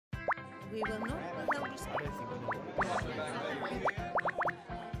we will not withhold respect.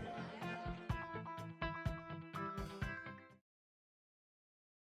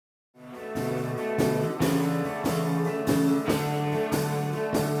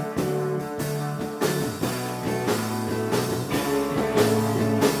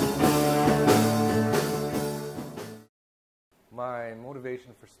 My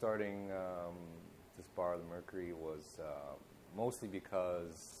motivation for starting this bar, the Mercury, was mostly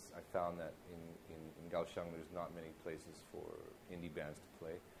because I found that in Kaohsiung there's not many places for indie bands to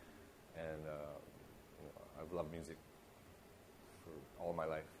play, and I've loved music for all my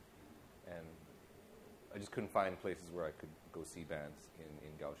life, and I just couldn't find places where I could go see bands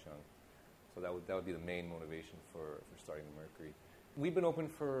in Kaohsiung. So that would be the main motivation for starting the Mercury. We've been open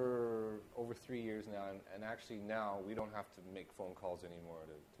for over 3 years now, and actually now we don't have to make phone calls anymore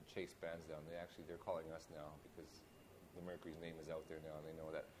to chase bands down. They're calling us now because the Mercury's name is out there now, and they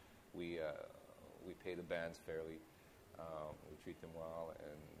know that we pay the bands fairly, we treat them well,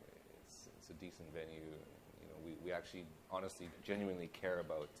 and it's a decent venue. You know, we actually honestly genuinely care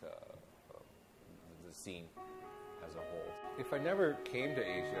about the scene as a whole. If I never came to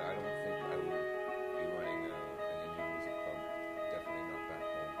Asia, I don't think I would be running an indie music club. Definitely not back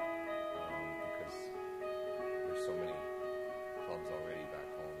home, because there's so many clubs already back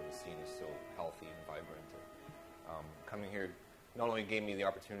home, and the scene is so healthy and vibrant. Coming here not only gave me the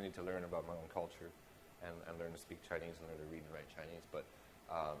opportunity to learn about my own culture and learn to speak Chinese and learn to read and write Chinese, but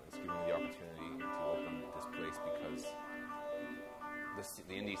it's given me the opportunity to open this place because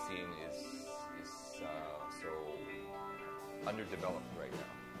the indie scene is so underdeveloped right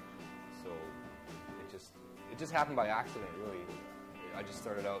now. So it just happened by accident, really. I just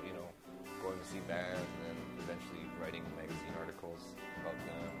started out, going to see bands, and then eventually writing magazine articles about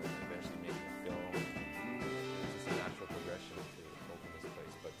them, and eventually making a film. It's just a natural progression to open this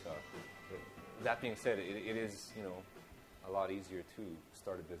place. But that being said, it is, a lot easier to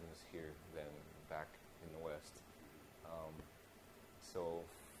start a business here than back in the West. So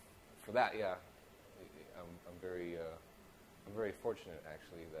for that, yeah, I'm very fortunate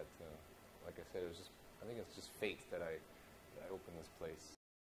actually that, like I said, I think it's just fate that I opened this place.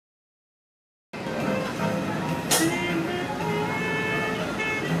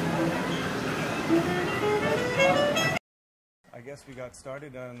 I guess we got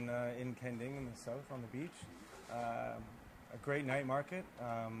started in Kending in the south on the beach. A great night market,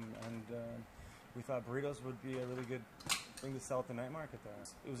 and we thought burritos would be a really good thing to sell at the night market there.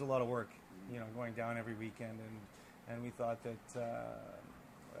 It was a lot of work, going down every weekend, and we thought that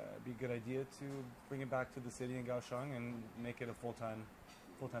it'd be a good idea to bring it back to the city in Kaohsiung and make it a full-time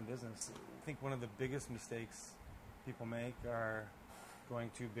business. I think one of the biggest mistakes people make are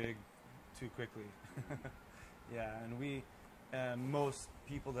going too big too quickly. Yeah, and most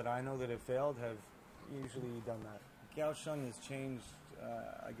people that I know that have failed have usually done that. Kaohsiung has changed,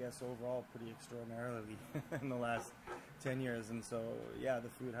 I guess, overall pretty extraordinarily in the last 10 years, and so, yeah, the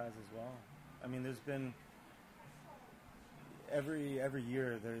food has as well. I mean, there's been, every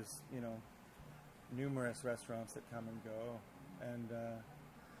year there's, numerous restaurants that come and go, and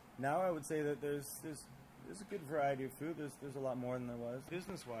now I would say that there's a good variety of food. There's a lot more than there was.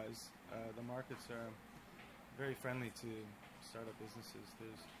 Business-wise, the markets are very friendly to startup businesses.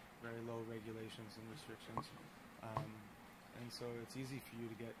 There's very low regulations and restrictions, and so it's easy for you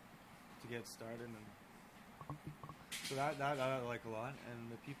to get started. And so that I like a lot.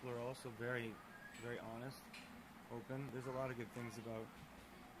 And the people are also very, very honest, open. There's a lot of good things about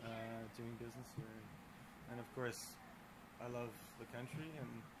doing business here, and of course, I love the country, and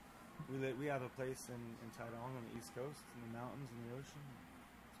we have a place in Taiwan on the East Coast, in the mountains and the ocean.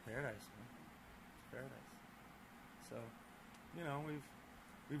 It's paradise, man. It's paradise. So,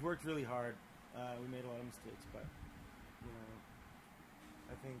 we've worked really hard. We made a lot of mistakes, but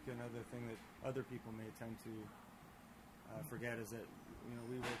I think another thing that other people may tend to forget is that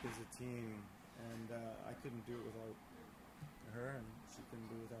we work as a team, and I couldn't do it without her, and she couldn't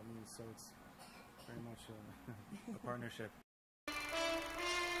do it without me. So it's very much a partnership.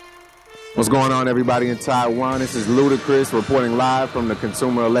 What's going on, everybody in Taiwan? This is Ludacris reporting live from the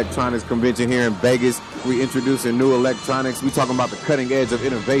Consumer Electronics Convention here in Vegas. We introducing new electronics. We talking about the cutting edge of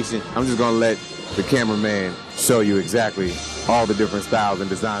innovation. I'm just going to let the cameraman show you exactly all the different styles and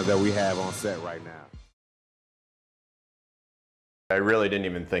designs that we have on set right now. I really didn't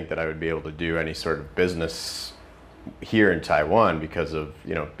even think that I would be able to do any sort of business here in Taiwan because of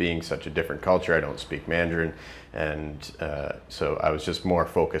being such a different culture. I don't speak Mandarin, and so I was just more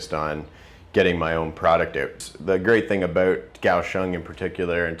focused on getting my own product out. The great thing about Kaohsiung in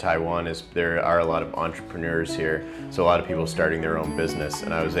particular and Taiwan is there are a lot of entrepreneurs here, so a lot of people starting their own business,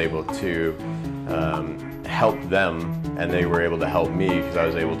 and I was able to help them, and they were able to help me because I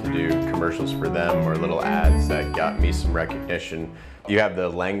was able to do commercials for them or little ads that got me some recognition. You have the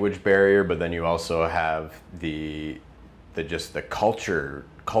language barrier, but then you also have the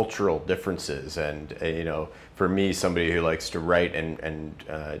cultural differences, and you know, for me, somebody who likes to write and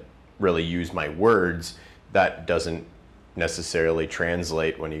really use my words, that doesn't necessarily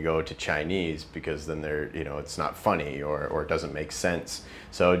translate when you go to Chinese, because then you know, it's not funny or it doesn't make sense.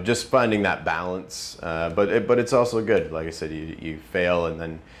 So just finding that balance, but it's also good. Like I said, you fail and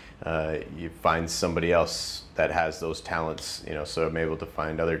then you find somebody else that has those talents, you know, so I'm able to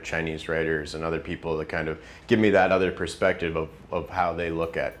find other Chinese writers and other people that kind of give me that other perspective of how they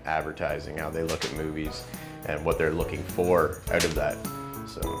look at advertising, how they look at movies, and what they're looking for out of that.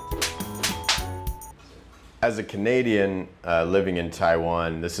 So, as a Canadian living in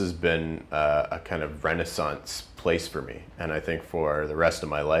Taiwan, this has been a kind of renaissance place for me, and I think for the rest of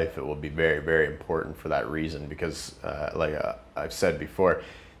my life it will be very, very important for that reason, because like I've said before,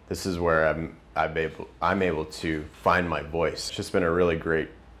 this is where I'm able to find my voice. It's just been a really great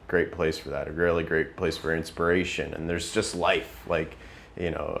place for that, a really great place for inspiration, and there's just life, like,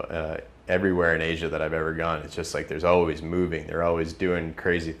 you know, everywhere in Asia that I've ever gone, it's just like there's always moving, they're always doing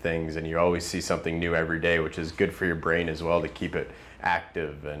crazy things, and you always see something new every day, which is good for your brain as well, to keep it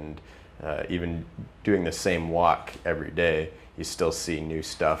active. And even doing the same walk every day, you still see new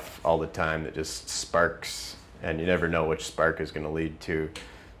stuff all the time that just sparks, and you never know which spark is going to lead to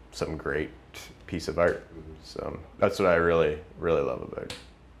some great piece of art. So that's what I really, really love about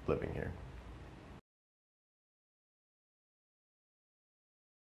living here.